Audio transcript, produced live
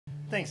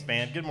Thanks,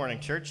 man. Good morning,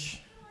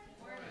 church.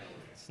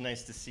 It's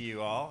nice to see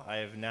you all. I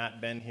have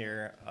not been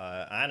here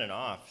on and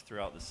off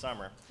throughout the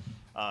summer.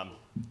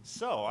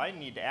 So I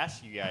need to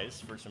ask you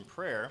guys for some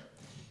prayer.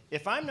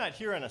 If I'm not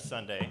here on a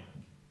Sunday,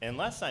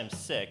 unless I'm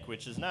sick,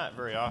 which is not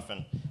very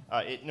often,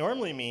 it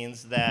normally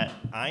means that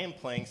I am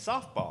playing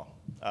softball.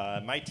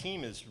 My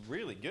team is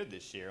really good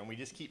this year, and we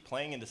just keep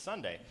playing into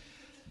Sunday.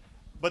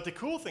 But the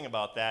cool thing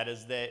about that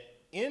is that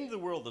in the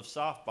world of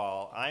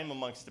softball, I'm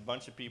amongst a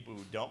bunch of people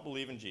who don't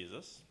believe in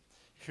Jesus,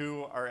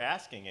 who are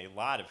asking a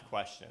lot of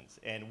questions.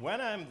 And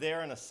when I'm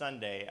there on a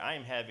Sunday,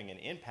 I'm having an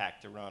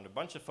impact around a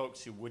bunch of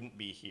folks who wouldn't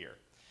be here.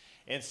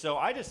 And so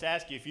I just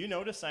ask you, if you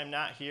notice I'm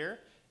not here,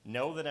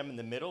 know that I'm in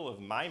the middle of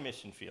my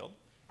mission field.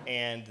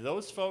 And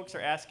those folks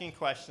are asking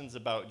questions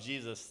about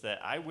Jesus that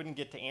I wouldn't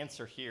get to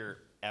answer here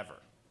ever.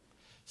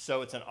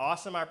 So it's an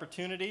awesome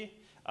opportunity.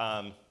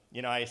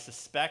 I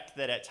suspect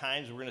that at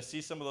times we're going to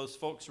see some of those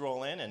folks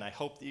roll in, and I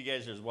hope that you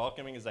guys are as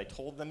welcoming as I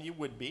told them you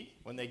would be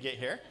when they get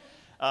here.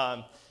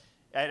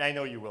 And I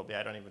know you will be.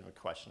 I don't even have a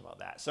question about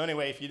that. So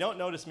anyway, if you don't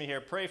notice me here,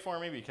 pray for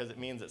me because it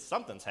means that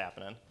something's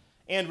happening.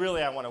 And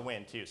really, I want to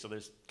win, too. So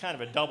there's kind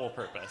of a double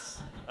purpose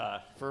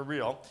for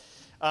real.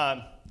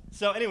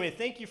 So anyway,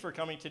 thank you for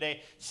coming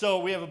today.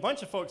 So we have a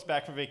bunch of folks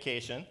back from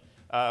vacation.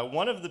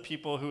 One of the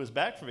people who is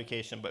back from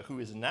vacation but who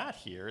is not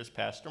here is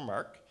Pastor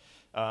Mark.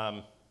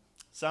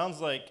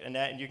 Sounds like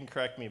Annette, and you can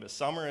correct me, but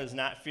Summer is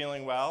not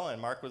feeling well,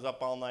 and Mark was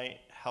up all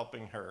night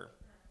helping her.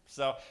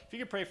 So if you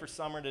could pray for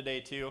Summer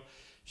today, too.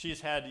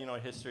 She's had, a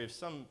history of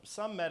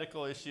some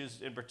medical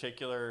issues in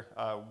particular,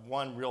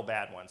 one real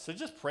bad one. So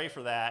just pray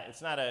for that.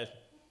 It's not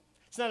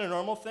a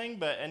normal thing,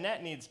 but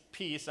Annette needs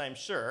peace, I'm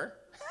sure,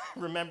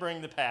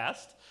 remembering the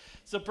past.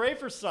 So pray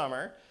for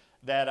Summer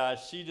that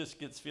she just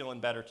gets feeling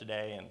better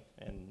today,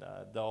 and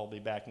they'll be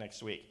back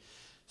next week.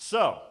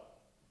 So,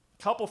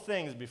 a couple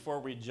things before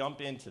we jump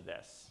into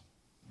this.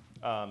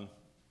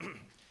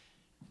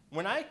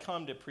 When I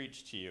come to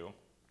preach to you,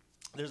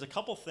 there's a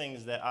couple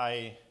things that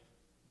I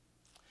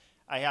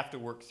have to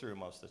work through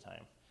most of the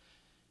time.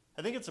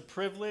 I think it's a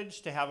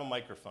privilege to have a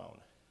microphone,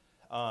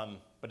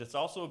 but it's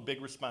also a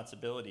big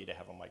responsibility to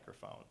have a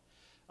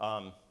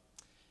microphone.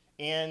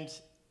 And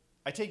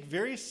I take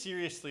very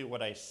seriously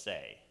what I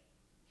say.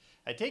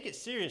 I take it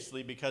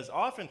seriously because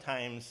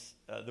oftentimes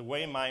the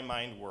way my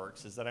mind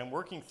works is that I'm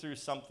working through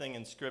something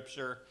in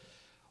Scripture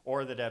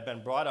or that I've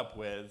been brought up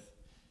with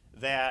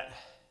that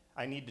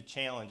I need to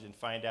challenge and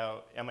find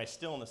out, am I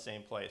still in the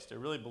same place? Do I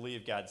really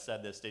believe God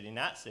said this? Did he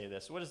not say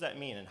this? What does that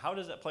mean? And how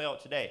does that play out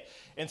today?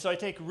 And so I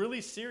take really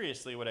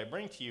seriously what I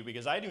bring to you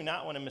because I do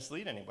not want to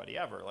mislead anybody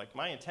ever. Like,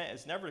 my intent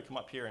is never to come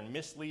up here and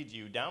mislead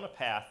you down a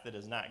path that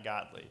is not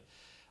godly.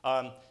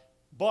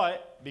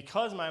 But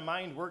because my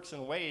mind works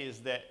in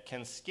ways that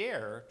can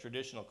scare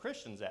traditional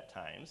Christians at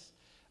times,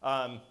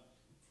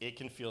 it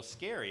can feel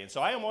scary. And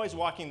so I am always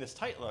walking this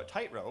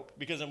tightrope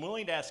because I'm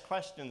willing to ask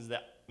questions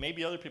that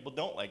maybe other people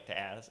don't like to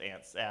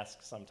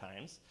ask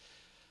sometimes.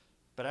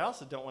 But I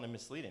also don't want to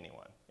mislead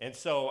anyone. And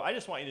so I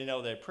just want you to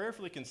know that I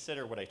prayerfully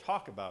consider what I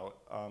talk about,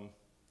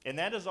 and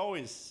that is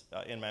always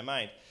in my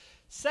mind.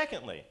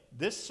 Secondly,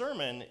 this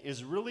sermon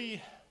is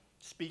really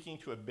speaking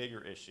to a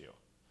bigger issue.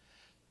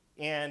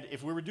 And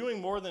if we were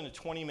doing more than a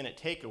 20-minute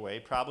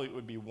takeaway, probably it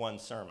would be one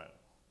sermon.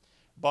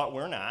 But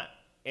we're not.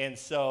 And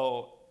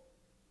so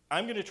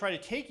I'm going to try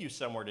to take you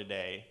somewhere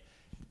today,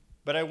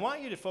 but I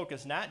want you to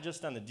focus not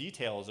just on the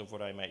details of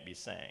what I might be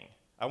saying.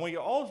 I want you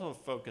to also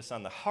focus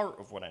on the heart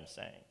of what I'm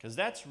saying, because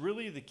that's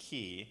really the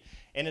key,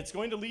 and it's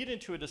going to lead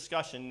into a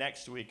discussion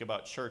next week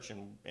about church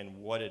and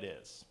what it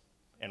is,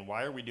 and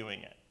why are we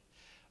doing it.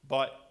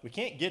 But we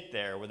can't get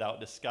there without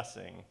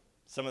discussing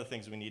some of the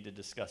things we need to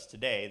discuss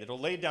today that'll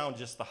lay down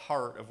just the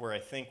heart of where I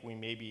think we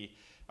maybe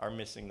are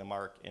missing the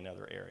mark in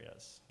other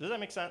areas. Does that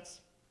make sense?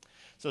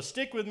 So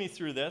stick with me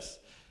through this.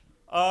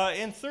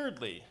 And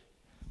thirdly,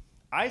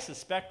 I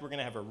suspect we're going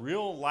to have a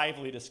real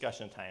lively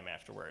discussion time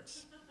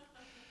afterwards.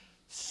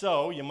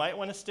 So you might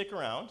want to stick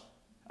around.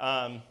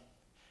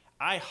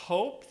 I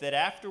hope that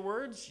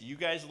afterwards you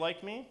guys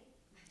like me.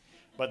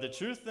 But the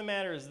truth of the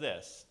matter is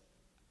this.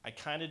 I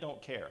kind of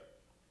don't care.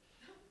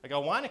 Like, I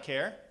want to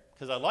care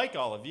because I like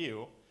all of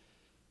you.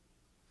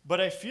 But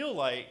I feel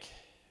like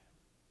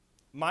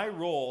my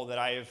role that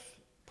I've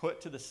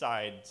put to the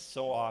side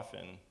so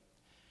often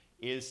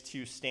is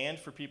to stand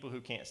for people who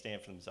can't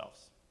stand for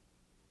themselves.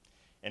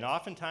 And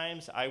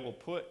oftentimes, I will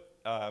put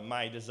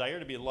my desire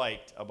to be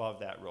liked above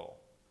that role.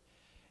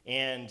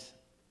 And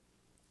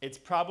it's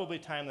probably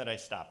time that I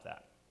stop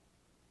that.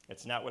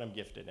 It's not what I'm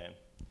gifted in.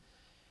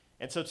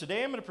 And so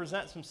today I'm going to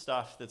present some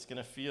stuff that's going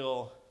to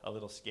feel a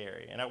little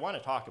scary. And I want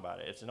to talk about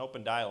it. It's an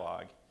open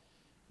dialogue.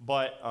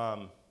 But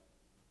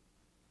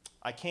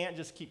I can't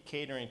just keep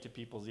catering to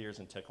people's ears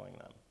and tickling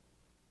them.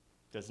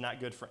 That's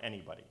not good for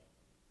anybody.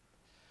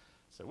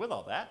 So with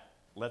all that,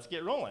 let's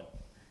get rolling.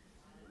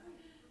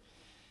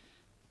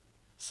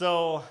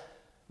 So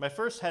my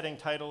first heading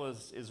title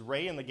is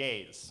Ray and the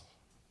Gays.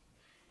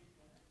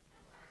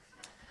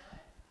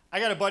 I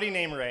got a buddy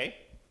named Ray,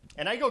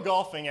 and I go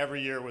golfing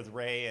every year with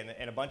Ray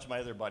and a bunch of my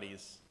other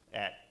buddies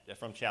at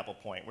from Chapel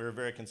Point. We're a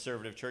very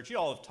conservative church. You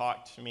all have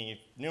talked to me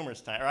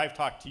numerous times, or I've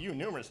talked to you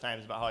numerous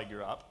times about how I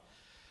grew up.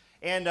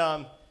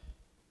 And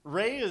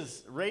Ray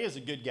is a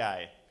good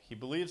guy. He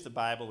believes the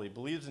Bible. He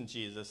believes in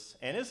Jesus.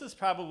 And this is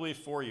probably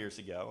 4 years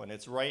ago, and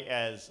it's right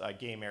as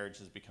gay marriage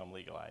has become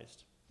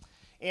legalized.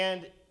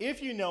 And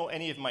if you know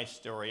any of my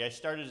story, I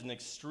started as an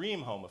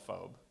extreme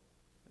homophobe.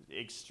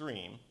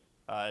 Extreme.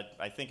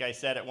 I think I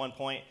said at one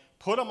point,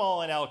 put them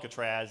all in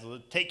Alcatraz,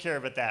 take care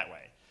of it that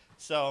way.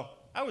 So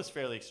I was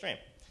fairly extreme.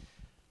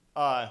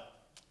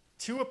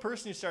 To a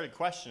person who started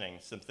questioning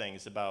some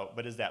things about,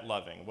 but is that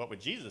loving? What would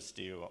Jesus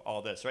do?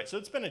 All this, right? So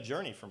it's been a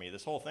journey for me.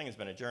 This whole thing has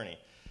been a journey.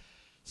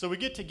 So we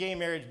get to gay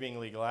marriage being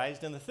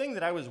legalized, and the thing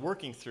that I was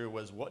working through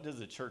was, what does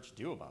the church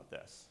do about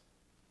this?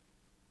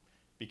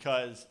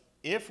 Because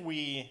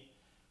the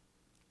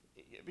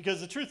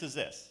truth is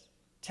this,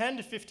 10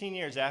 to 15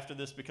 years after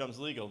this becomes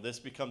legal, this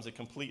becomes a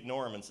complete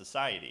norm in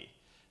society.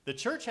 The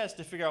church has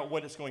to figure out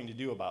what it's going to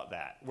do about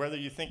that. Whether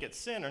you think it's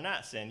sin or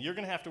not sin, you're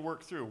going to have to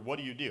work through, what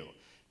do you do?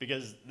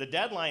 Because the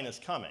deadline is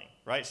coming,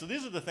 right? So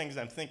these are the things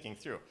I'm thinking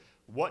through.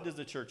 What does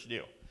the church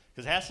do?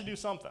 Because it has to do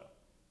something.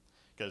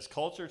 Because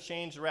culture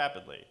changed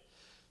rapidly.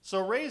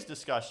 So Ray's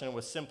discussion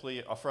was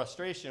simply a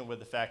frustration with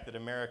the fact that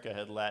America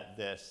had let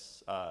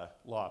this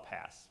law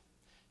pass.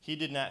 He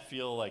did not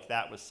feel like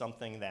that was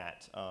something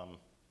that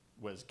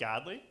was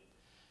godly.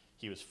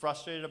 He was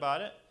frustrated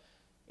about it.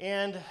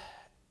 And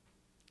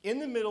in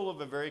the middle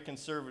of a very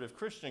conservative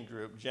Christian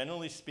group,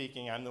 generally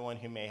speaking, I'm the one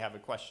who may have a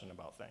question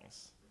about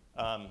things.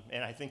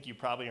 And I think you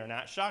probably are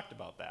not shocked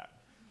about that.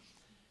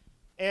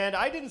 And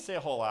I didn't say a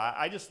whole lot.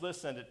 I just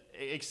listened,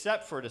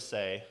 except for to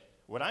say,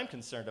 what I'm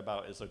concerned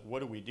about is, like,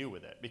 what do we do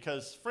with it?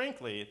 Because,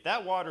 frankly,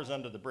 that water's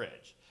under the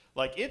bridge.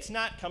 Like, it's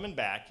not coming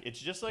back. It's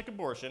just like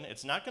abortion.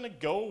 It's not going to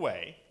go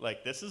away.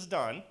 Like, this is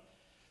done.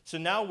 So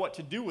now what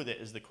to do with it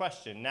is the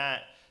question, not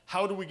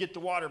how do we get the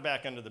water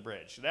back under the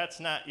bridge? That's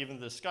not even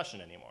the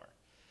discussion anymore.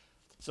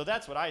 So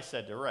that's what I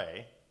said to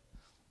Ray.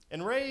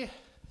 And Ray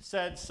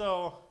said,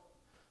 so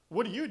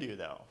what do you do,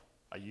 though?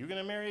 Are you going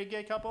to marry a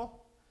gay couple?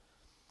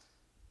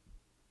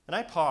 And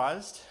I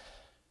paused,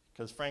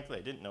 because frankly,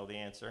 I didn't know the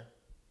answer.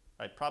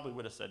 I probably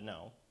would have said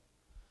no,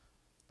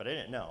 but I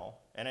didn't know.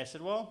 And I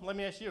said, well, let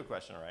me ask you a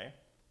question, Ray.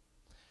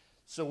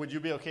 So would you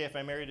be okay if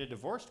I married a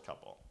divorced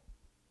couple?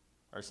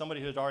 Or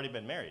somebody who had already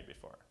been married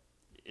before?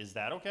 Is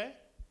that okay?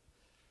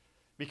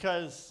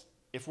 Because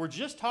if we're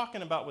just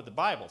talking about what the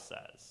Bible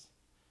says,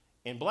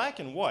 in black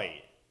and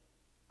white,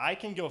 I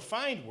can go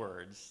find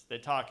words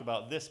that talk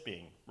about this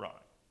being wrong.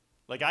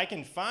 Like, I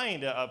can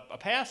find a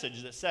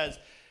passage that says,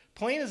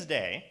 plain as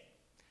day,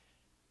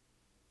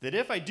 that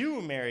if I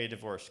do marry a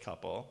divorced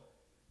couple,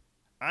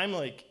 I'm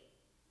like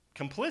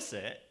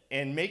complicit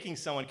in making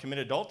someone commit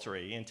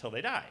adultery until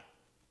they die,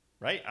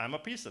 right? I'm a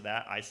piece of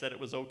that. I said it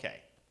was okay.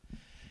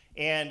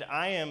 And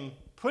I am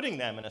putting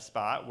them in a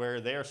spot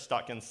where they're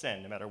stuck in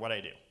sin no matter what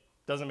I do.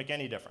 Doesn't make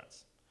any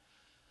difference.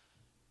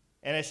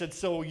 And I said,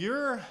 so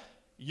you're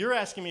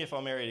asking me if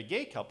I'll marry a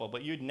gay couple,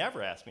 but you'd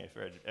never ask me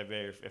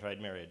if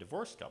I'd marry a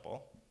divorced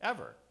couple,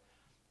 ever.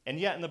 And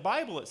yet in the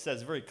Bible it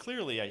says very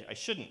clearly I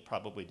shouldn't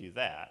probably do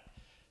that.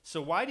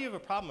 So why do you have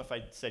a problem if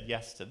I said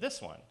yes to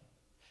this one?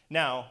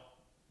 Now,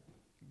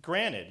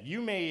 granted, you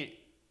may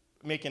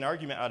make an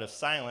argument out of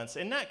silence,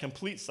 and not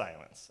complete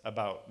silence,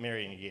 about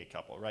marrying a gay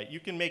couple, right? You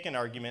can make an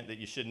argument that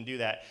you shouldn't do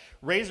that.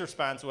 Ray's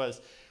response was,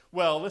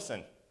 well,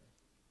 listen,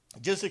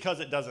 just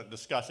because it doesn't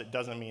discuss it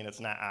doesn't mean it's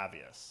not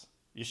obvious.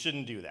 You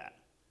shouldn't do that.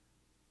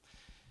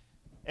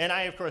 And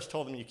I, of course,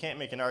 told him you can't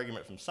make an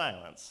argument from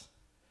silence.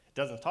 It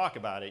doesn't talk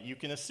about it. You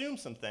can assume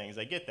some things,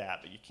 I get that,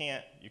 but you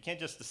can't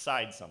just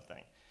decide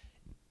something.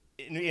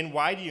 And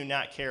why do you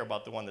not care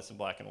about the one that's in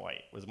black and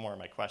white, was more of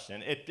my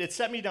question. It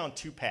set me down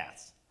two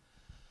paths.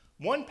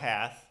 One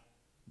path,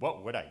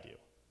 what would I do?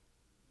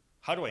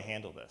 How do I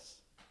handle this?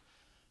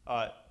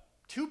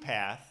 Two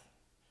path,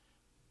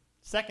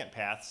 second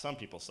path, some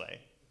people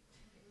say.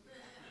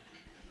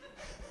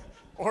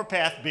 Or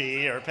path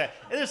B, or path.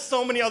 There's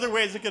so many other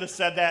ways I could have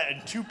said that,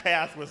 and two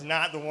path was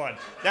not the one.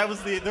 That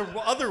was the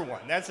other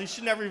one. You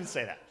should never even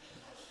say that.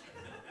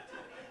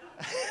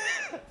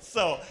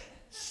 So,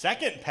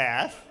 second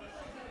path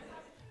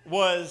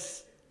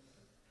was,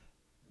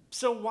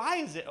 so why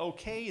is it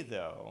okay,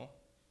 though,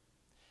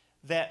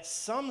 that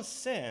some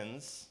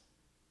sins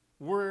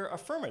we're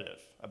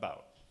affirmative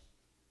about?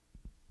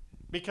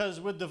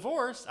 Because with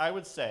divorce, I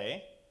would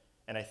say,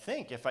 and I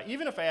think,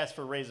 even if I ask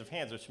for a raise of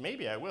hands, which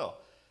maybe I will,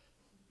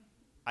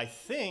 I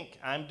think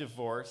I'm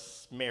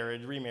divorce,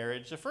 marriage,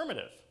 remarriage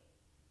affirmative.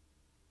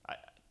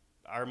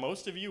 Are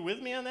most of you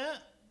with me on that?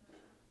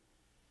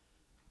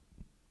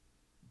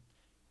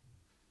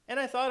 And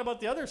I thought about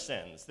the other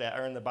sins that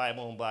are in the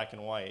Bible in black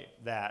and white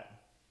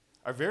that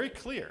are very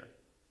clear.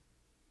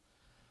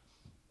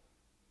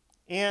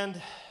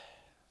 And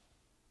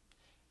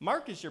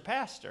Mark is your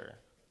pastor.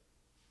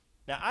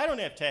 Now, I don't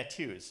have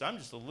tattoos, so I'm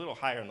just a little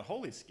higher on the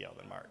holy scale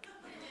than Mark.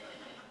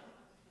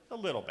 A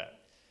little bit.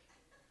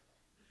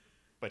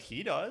 But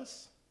he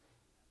does.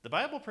 The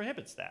Bible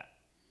prohibits that.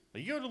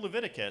 But you go to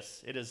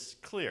Leviticus, it is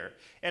clear.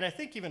 And I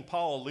think even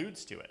Paul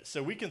alludes to it.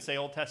 So we can say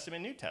Old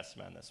Testament, New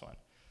Testament on this one.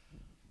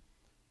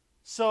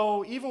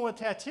 So even with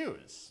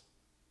tattoos,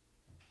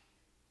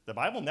 the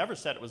Bible never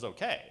said it was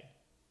okay.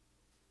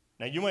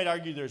 Now, you might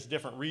argue there's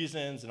different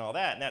reasons and all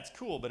that, and that's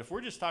cool, but if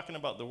we're just talking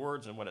about the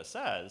words and what it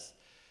says,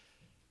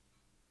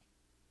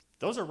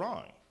 those are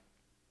wrong.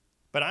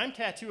 But I'm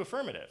tattoo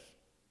affirmative,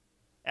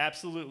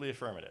 absolutely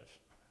affirmative.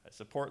 I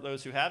support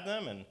those who have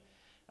them, and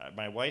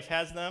my wife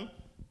has them,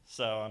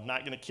 so I'm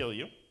not going to kill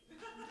you.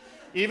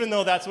 Even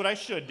though that's what I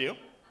should do,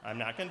 I'm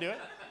not going to do it.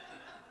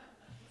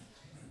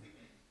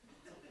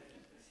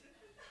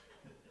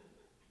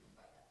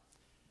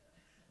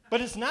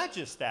 But it's not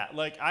just that.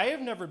 Like, I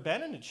have never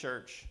been in a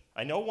church.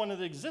 I know one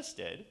that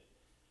existed,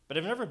 but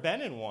I've never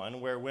been in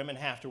one where women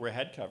have to wear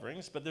head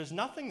coverings, but there's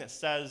nothing that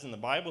says in the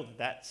Bible that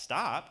that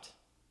stopped.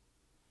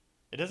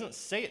 It doesn't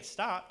say it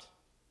stopped.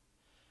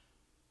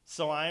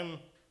 So I don't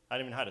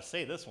even know how to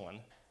say this one.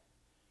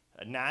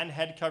 A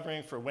non-head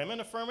covering for women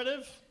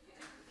affirmative.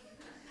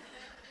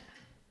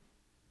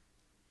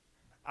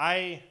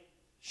 I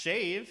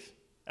shave,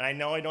 and I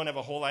know I don't have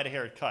a whole lot of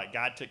hair to cut.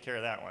 God took care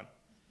of that one.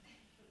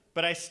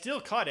 But I still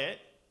cut it.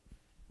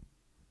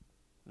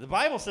 The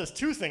Bible says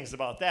two things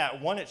about that.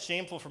 One, it's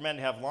shameful for men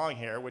to have long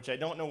hair, which I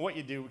don't know what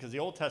you do because the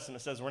Old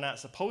Testament says we're not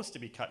supposed to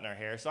be cutting our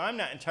hair. So I'm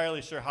not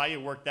entirely sure how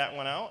you work that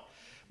one out.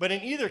 But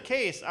in either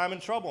case, I'm in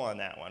trouble on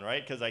that one,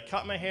 right? Because I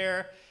cut my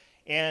hair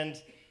and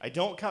I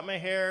don't cut my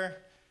hair.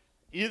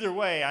 Either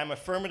way, I'm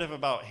affirmative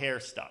about hair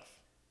stuff.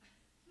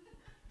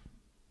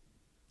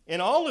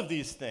 And all of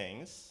these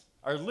things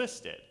are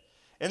listed.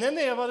 And then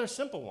they have other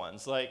simple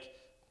ones like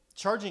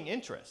charging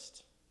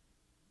interest.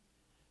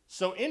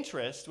 So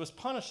interest was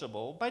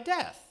punishable by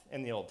death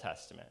in the Old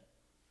Testament.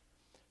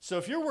 So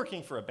if you're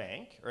working for a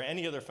bank or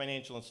any other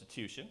financial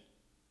institution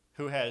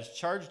who has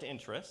charged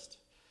interest,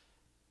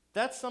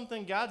 that's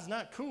something God's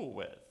not cool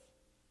with.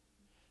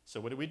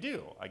 So what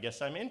do? I guess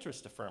I'm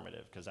interest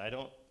affirmative because I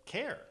don't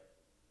care.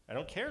 I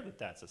don't care that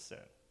that's a sin.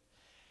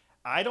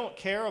 I don't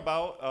care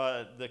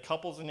about the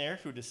couples in there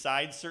who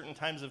decide certain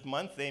times of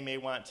month they may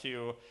want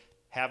to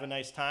have a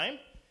nice time.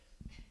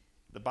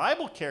 The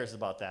Bible cares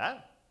about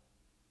that.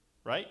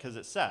 Right? Because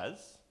it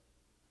says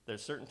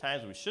there's certain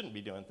times we shouldn't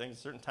be doing things,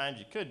 certain times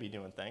you could be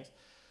doing things.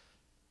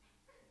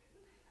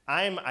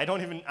 I'm not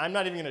even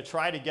going to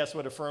try to guess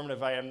what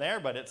affirmative I am there,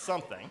 but it's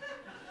something.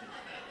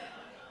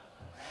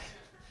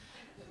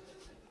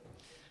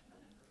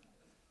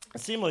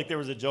 It seemed like there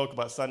was a joke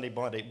about Sunday,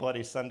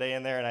 Bloody Sunday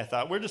in there, and I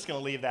thought, we're just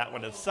going to leave that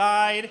one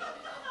aside.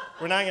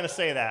 We're not going to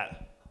say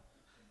that.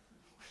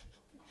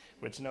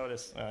 Which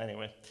notice,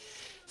 anyway.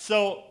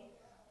 So,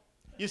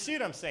 you see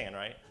what I'm saying,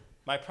 right?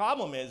 My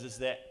problem is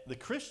that the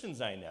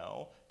Christians I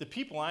know, the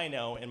people I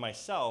know, and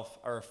myself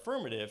are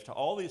affirmative to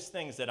all these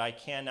things that I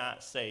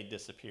cannot say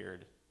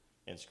disappeared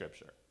in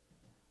Scripture.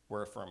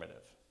 We're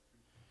affirmative.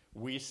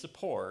 We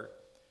support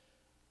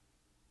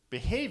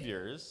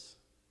behaviors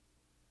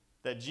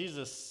that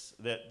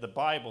the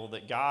Bible,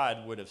 that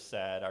God would have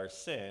said are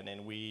sin,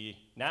 and we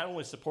not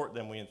only support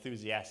them, we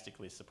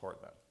enthusiastically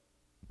support them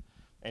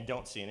and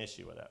don't see an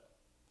issue with it.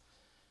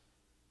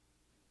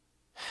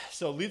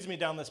 So it leads me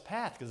down this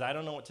path because I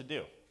don't know what to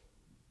do.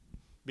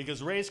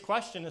 Because Ray's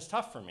question is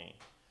tough for me.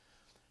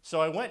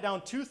 So I went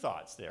down two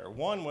thoughts there.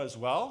 One was,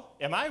 well,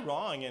 am I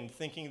wrong in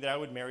thinking that I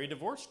would marry a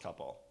divorced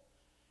couple?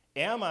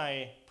 Am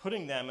I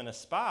putting them in a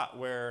spot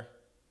where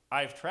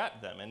I've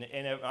trapped them? And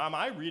am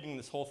I reading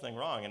this whole thing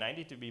wrong? And I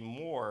need to be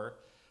more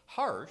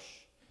harsh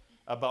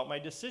about my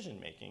decision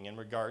making in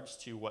regards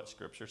to what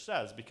Scripture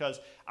says. Because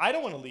I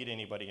don't want to lead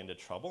anybody into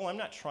trouble. I'm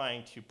not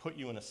trying to put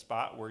you in a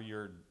spot where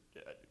you're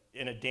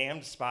in a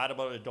damned spot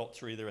about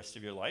adultery the rest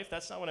of your life.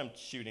 That's not what I'm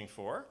shooting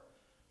for.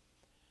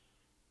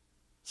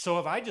 So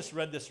have I just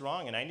read this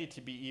wrong and I need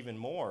to be even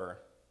more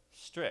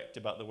strict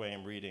about the way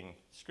I'm reading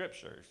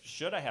Scripture?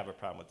 Should I have a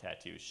problem with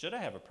tattoos? Should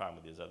I have a problem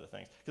with these other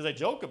things? Because I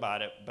joke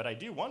about it, but I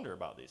do wonder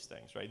about these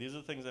things, right? These are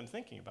the things I'm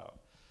thinking about.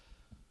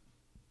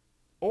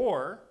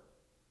 Or,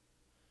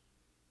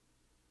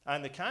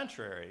 on the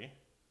contrary,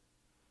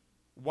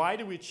 why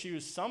do we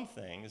choose some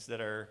things that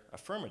are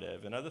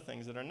affirmative and other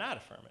things that are not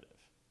affirmative?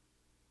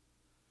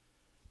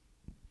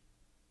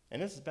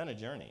 And this has been a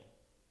journey.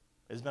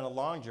 It's been a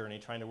long journey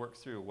trying to work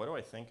through what do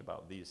I think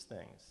about these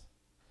things.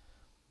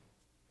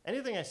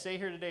 Anything I say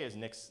here today is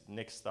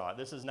Nick's thought.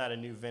 This is not a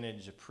New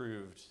Vintage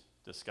approved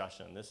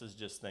discussion. This is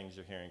just things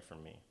you're hearing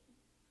from me.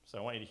 So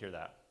I want you to hear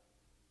that.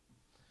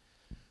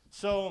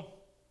 So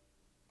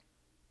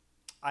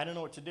I don't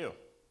know what to do.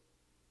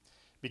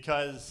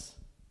 Because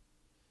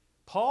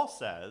Paul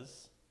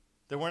says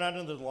that we're not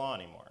under the law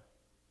anymore.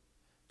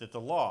 That the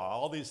law,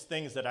 all these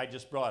things that I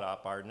just brought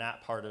up, are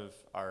not part of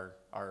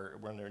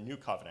we're under a new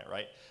covenant,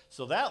 right?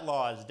 So that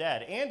law is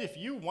dead. And if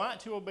you want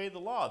to obey the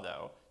law,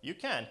 though, you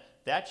can.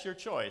 That's your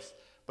choice.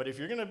 But if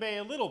you're going to obey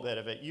a little bit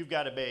of it, you've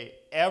got to obey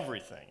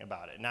everything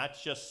about it, not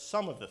just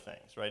some of the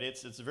things, right?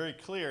 It's very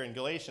clear in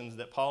Galatians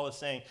that Paul is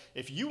saying,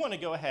 if you want to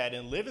go ahead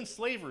and live in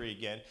slavery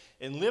again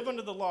and live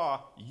under the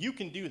law, you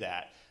can do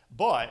that.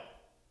 But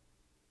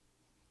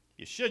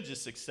You should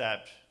just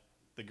accept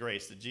the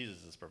grace that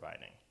Jesus is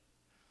providing.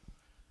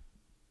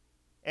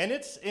 And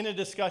it's in a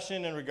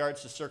discussion in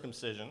regards to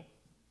circumcision.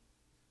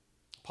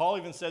 Paul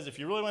even says, if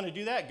you really want to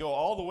do that, go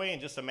all the way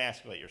and just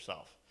emasculate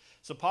yourself.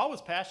 So Paul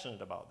was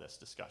passionate about this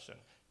discussion.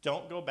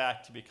 Don't go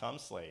back to become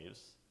slaves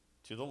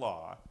to the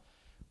law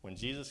when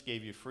Jesus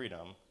gave you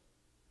freedom.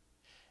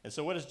 And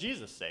so what does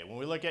Jesus say? When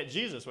we look at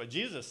Jesus, what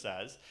Jesus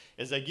says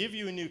is, I give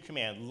you a new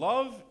command.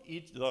 Love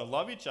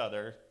each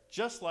other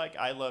just like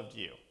I loved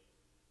you.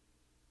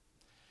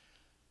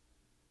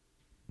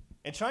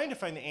 And trying to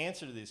find the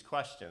answer to these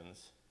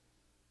questions,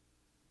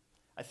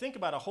 I think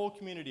about a whole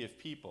community of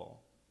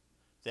people,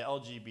 the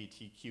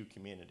LGBTQ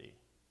community.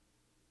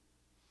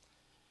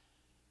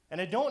 And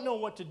I don't know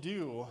what to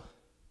do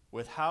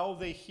with how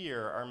they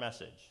hear our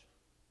message.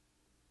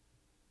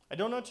 I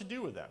don't know what to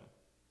do with them.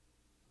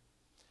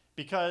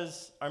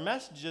 Because our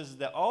message is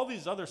that all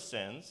these other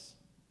sins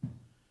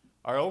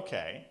are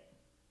okay.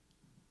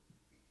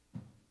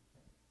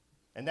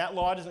 And that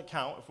law doesn't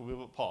count if we believe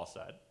what Paul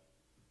said.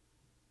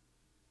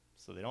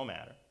 So they don't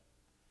matter.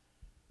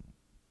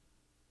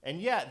 And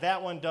yet,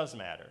 that one does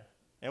matter.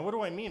 And what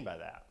do I mean by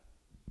that?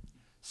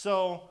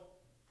 So,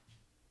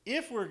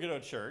 if we're going to go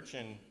to church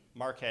and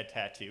Mark had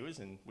tattoos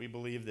and we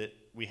believe that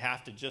we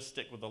have to just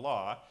stick with the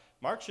law,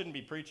 Mark shouldn't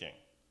be preaching.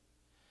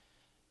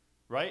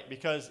 Right?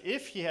 Because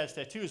if he has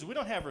tattoos, we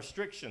don't have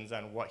restrictions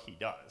on what he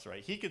does,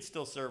 right? He could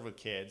still serve with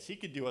kids. He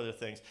could do other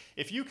things.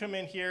 If you come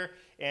in here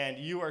and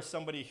you are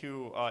somebody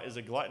who is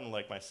a glutton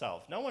like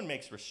myself, no one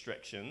makes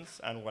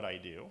restrictions on what I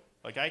do.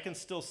 Like, I can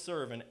still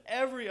serve in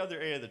every other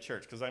area of the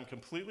church because I'm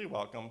completely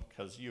welcome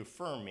because you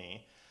affirm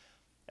me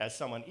as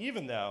someone,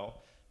 even though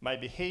my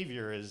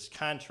behavior is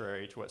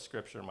contrary to what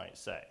Scripture might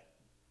say.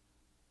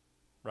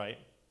 Right?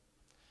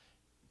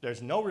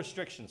 There's no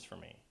restrictions for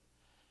me.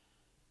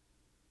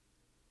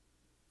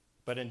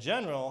 But in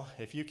general,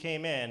 if you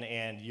came in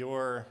and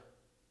your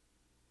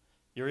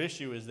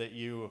issue is that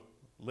you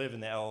live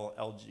in the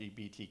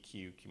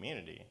LGBTQ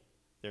community,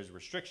 there's a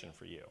restriction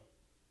for you.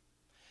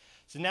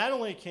 So not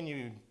only can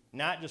you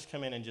not just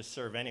come in and just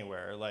serve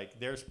anywhere, like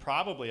there's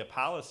probably a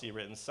policy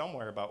written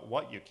somewhere about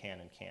what you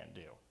can and can't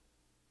do.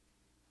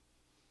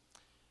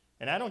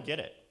 And I don't get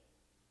it.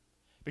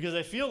 Because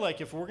I feel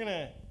like if we're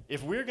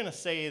gonna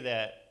say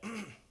that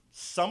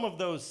some of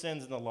those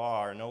sins in the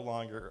law are no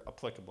longer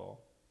applicable,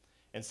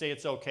 and say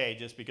it's okay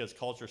just because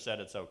culture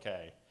said it's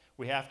okay,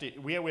 we have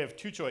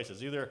two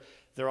choices. Either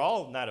they're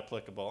all not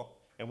applicable,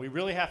 and we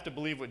really have to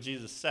believe what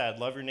Jesus said,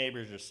 love your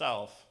neighbors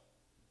yourself,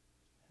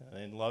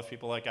 and love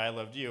people like I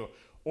loved you,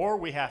 or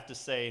we have to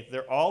say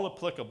they're all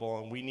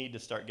applicable and we need to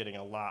start getting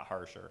a lot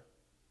harsher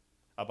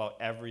about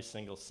every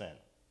single sin.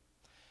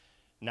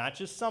 Not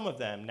just some of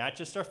them, not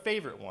just our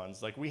favorite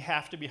ones. Like, we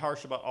have to be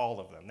harsh about all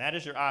of them. That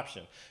is your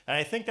option. And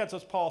I think that's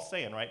what Paul's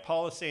saying, right?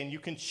 Paul is saying you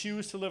can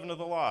choose to live under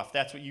the law if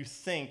that's what you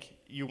think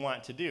you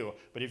want to do.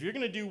 But if you're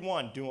going to do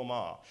one, do them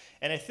all.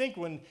 And I think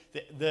when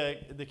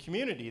the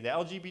community, the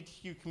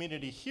LGBTQ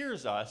community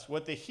hears us,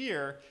 what they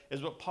hear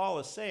is what Paul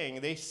is saying.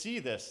 They see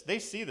this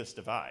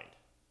divide.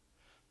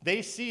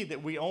 They see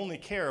that we only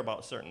care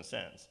about certain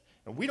sins.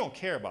 And we don't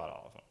care about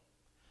all of them.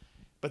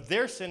 But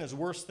their sin is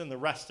worse than the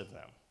rest of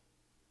them.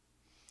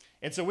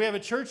 And so we have a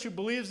church who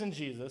believes in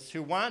Jesus,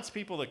 who wants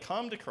people to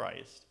come to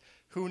Christ,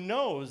 who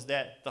knows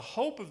that the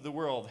hope of the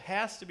world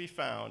has to be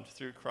found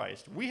through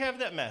Christ. We have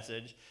that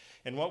message,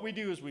 and what we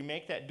do is we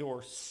make that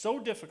door so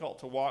difficult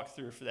to walk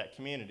through for that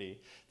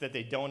community that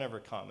they don't ever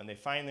come, and they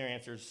find their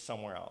answers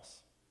somewhere else.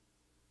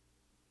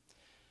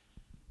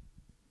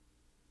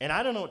 And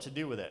I don't know what to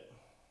do with it,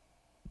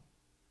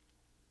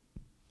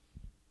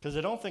 because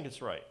I don't think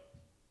it's right.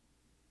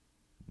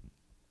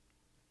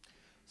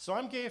 So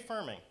I'm gay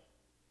affirming.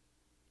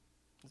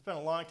 It's been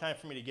a long time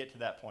for me to get to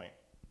that point.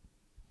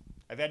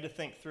 I've had to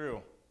think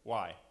through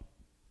why.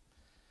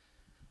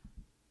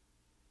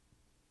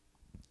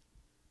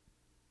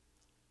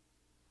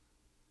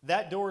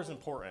 That door is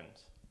important.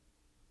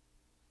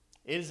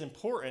 It is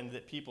important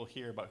that people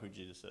hear about who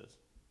Jesus is.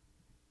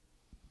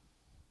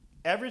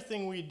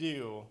 Everything we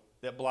do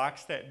that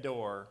blocks that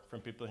door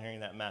from people hearing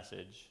that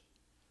message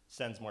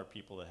sends more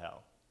people to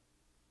hell.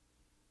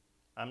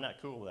 I'm not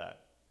cool with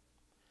that.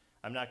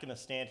 I'm not going to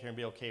stand here and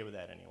be okay with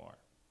that anymore.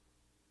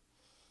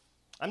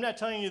 I'm not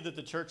telling you that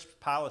the church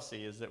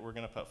policy is that we're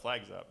going to put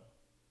flags up.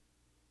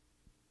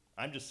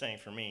 I'm just saying,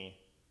 for me,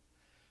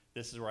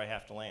 this is where I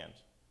have to land.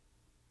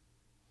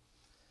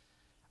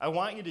 I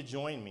want you to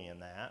join me in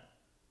that,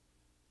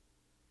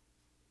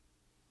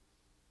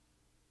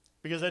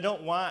 because I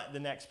don't want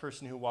the next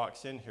person who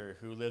walks in here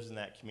who lives in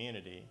that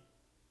community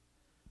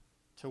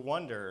to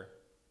wonder,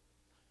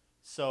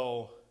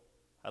 so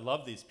I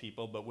love these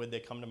people, but would they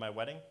come to my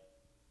wedding?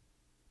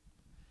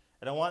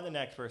 I don't want the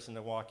next person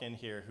to walk in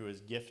here who is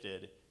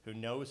gifted, who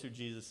knows who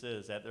Jesus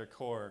is at their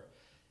core,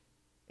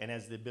 and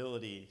has the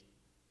ability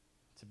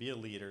to be a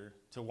leader,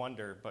 to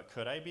wonder, but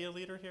could I be a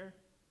leader here?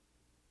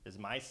 Is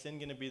my sin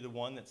going to be the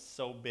one that's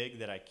so big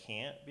that I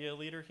can't be a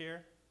leader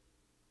here?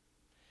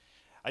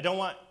 I don't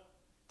want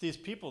these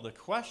people to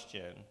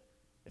question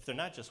if they're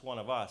not just one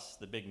of us,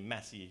 the big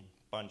messy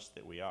bunch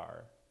that we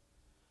are,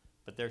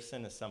 but their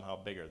sin is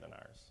somehow bigger than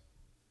ours.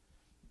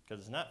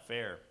 Because it's not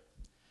fair,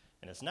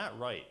 and it's not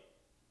right.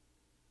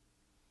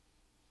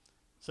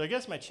 So I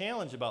guess my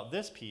challenge about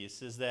this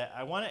piece is that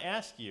I want to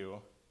ask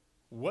you,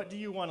 what do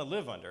you want to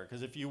live under?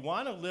 Because if you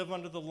want to live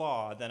under the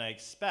law, then I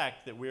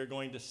expect that we're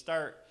going to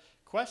start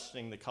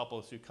questioning the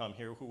couples who come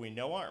here who we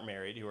know aren't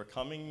married, who are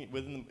coming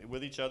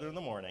with each other in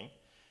the morning.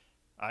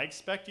 I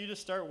expect you to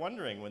start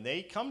wondering, when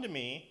they come to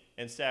me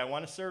and say, I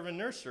want to serve in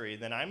nursery,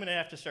 then I'm going to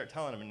have to start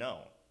telling them no,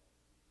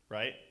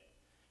 right?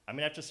 I'm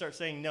going to have to start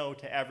saying no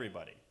to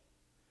everybody.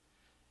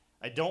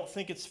 I don't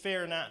think it's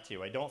fair not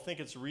to. I don't think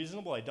it's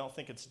reasonable. I don't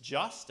think it's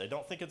just. I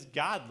don't think it's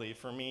godly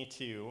for me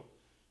to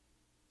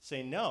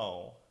say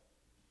no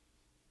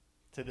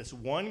to this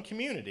one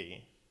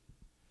community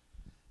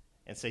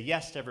and say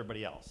yes to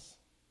everybody else.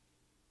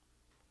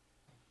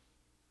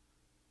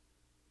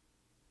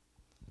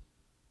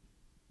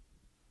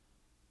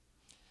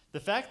 The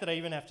fact that I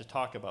even have to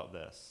talk about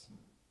this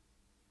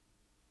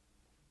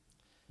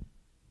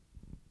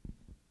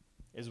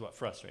is what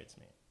frustrates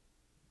me.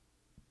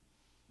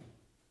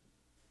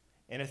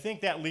 And I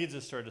think that leads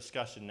us to our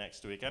discussion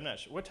next week. I'm not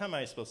sure. What time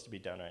am I supposed to be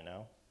done right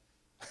now?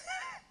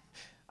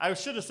 I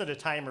should have set a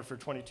timer for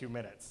 22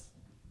 minutes.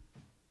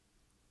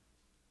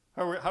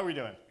 How are we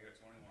doing? You're at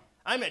 21.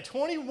 I'm at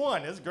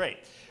 21. That's great.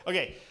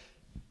 Okay.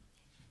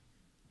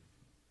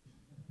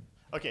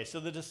 Okay, so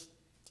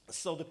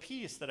the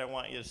piece that I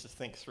want you to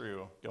think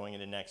through going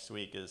into next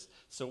week is,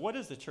 so what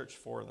is the church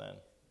for then?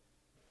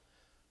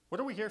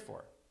 What are we here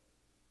for?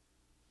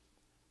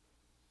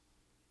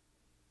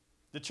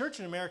 The church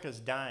in America is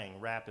dying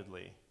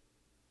rapidly.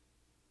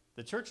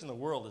 The church in the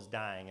world is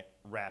dying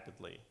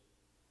rapidly.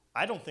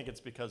 I don't think it's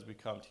because we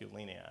come too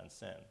lenient on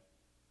sin.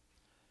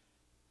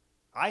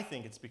 I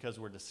think it's because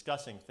we're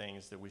discussing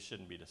things that we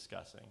shouldn't be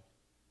discussing.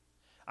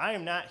 I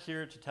am not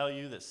here to tell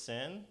you that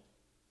sin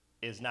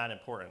is not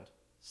important.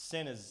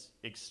 Sin is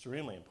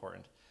extremely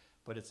important,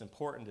 but it's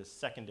important as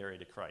secondary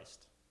to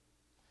Christ.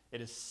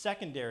 It is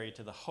secondary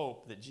to the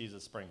hope that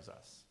Jesus brings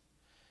us.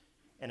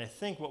 And I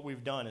think what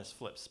we've done is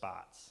flip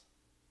spots.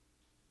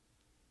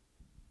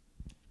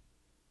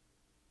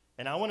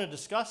 And I want to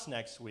discuss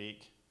next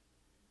week,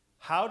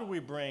 how do we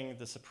bring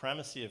the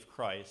supremacy of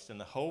Christ and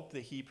the hope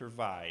that he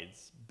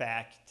provides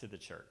back to the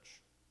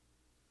church?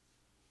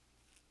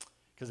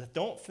 Because I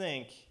don't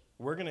think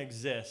we're going to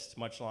exist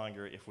much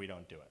longer if we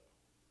don't do it.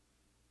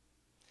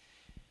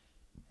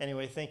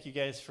 Anyway, thank you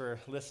guys for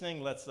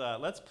listening.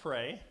 Let's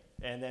pray,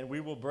 and then we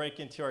will break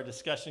into our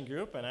discussion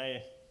group, and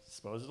I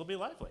suppose it'll be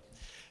lively.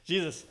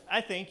 Jesus, I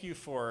thank you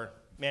for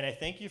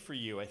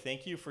you. I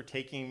thank you for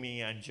taking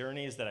me on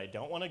journeys that I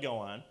don't want to go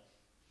on.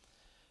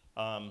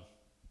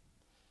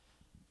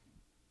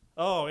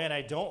 And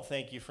I don't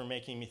thank you for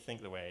making me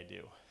think the way I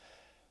do,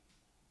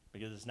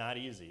 because it's not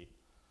easy.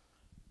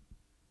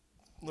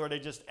 Lord, I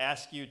just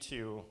ask you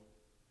to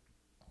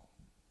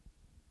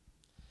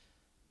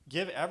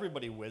give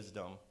everybody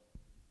wisdom,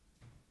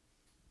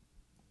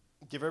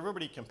 give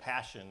everybody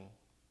compassion,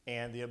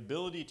 and the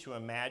ability to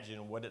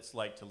imagine what it's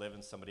like to live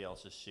in somebody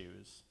else's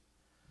shoes.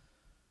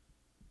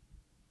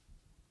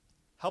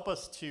 Help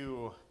us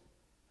to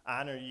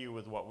honor you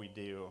with what we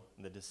do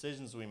and the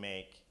decisions we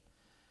make.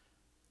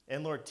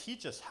 And Lord,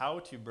 teach us how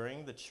to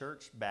bring the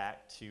church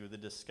back to the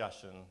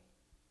discussion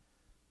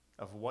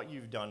of what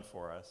you've done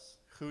for us,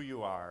 who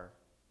you are,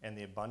 and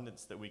the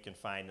abundance that we can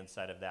find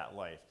inside of that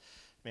life.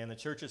 Man, the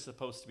church is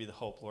supposed to be the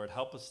hope, Lord.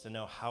 Help us to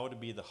know how to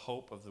be the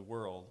hope of the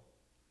world,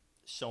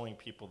 showing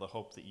people the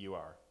hope that you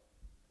are.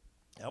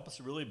 Help us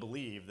to really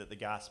believe that the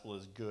gospel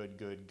is good,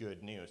 good,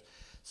 good news.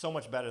 So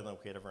much better than we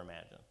could ever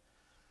imagine.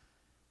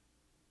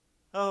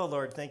 Oh,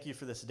 Lord, thank you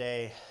for this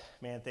day.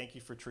 Man, thank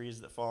you for trees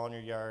that fall in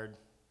your yard.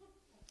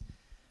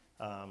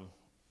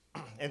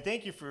 And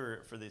thank you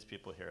for these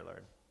people here,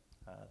 Lord.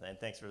 And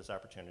thanks for this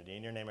opportunity.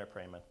 In your name I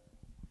pray, amen.